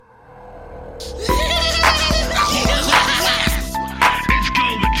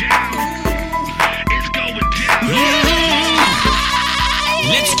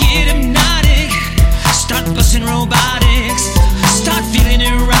Let's get hypnotic, start busting robotics, start feeling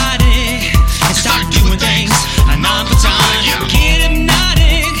erotic, and start doing things not for time. Get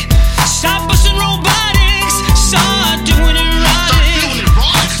hypnotic, start busting robotics, start doing erotic,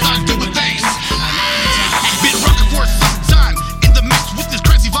 start doing things. Been rocking for some time, in the mix with this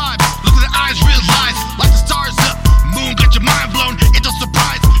crazy vibe. Look at the eyes, realize, like the stars up, moon got your mind blown, it's a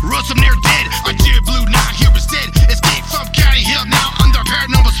surprise. Rose from there dead, our dear blue now here instead. Escape from Caddy Hill now under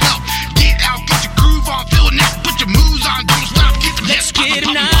paranormal spell. Get out, get your groove on, feel it now, put your moves on, don't stop, get them. Let's get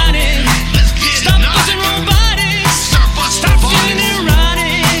hypnotic, let's get stop hypnotic. busting robotics, Start busting start robotics. feeling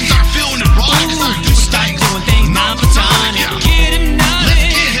erotic, Start feeling erotic, start doing things not for time. Get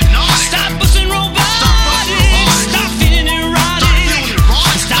hypnotic, stop busting robotics, start feeling erotic,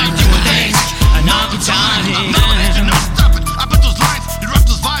 start doing things not for time. No stopping, I put those lines, you rock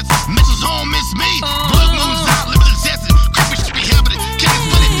those vibes, Mitchell's home, it's me. Blue moon's out, limited dancing, creepy shit be happening, can't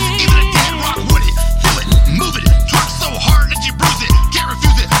split it, even a dead rock with it. Feel it, move it, drop so hard that you bruise it, can't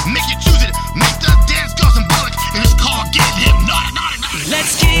refuse it, make you choose it, make the dance go symbolic, and it's called get hypnotic.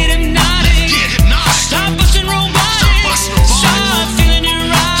 Let's get hypnotic, Get hypnotic. stop busting robotics, start feeling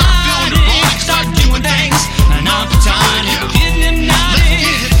erotic, start doing things not for time. Get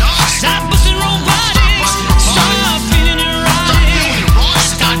hypnotic, stop busting robotics, start feeling erotic,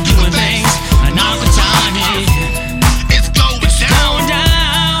 start doing things not for time. It's going down. Going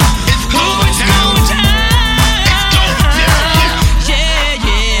down, It's going down. going down. It's going down.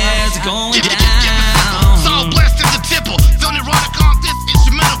 Yeah, it's going down.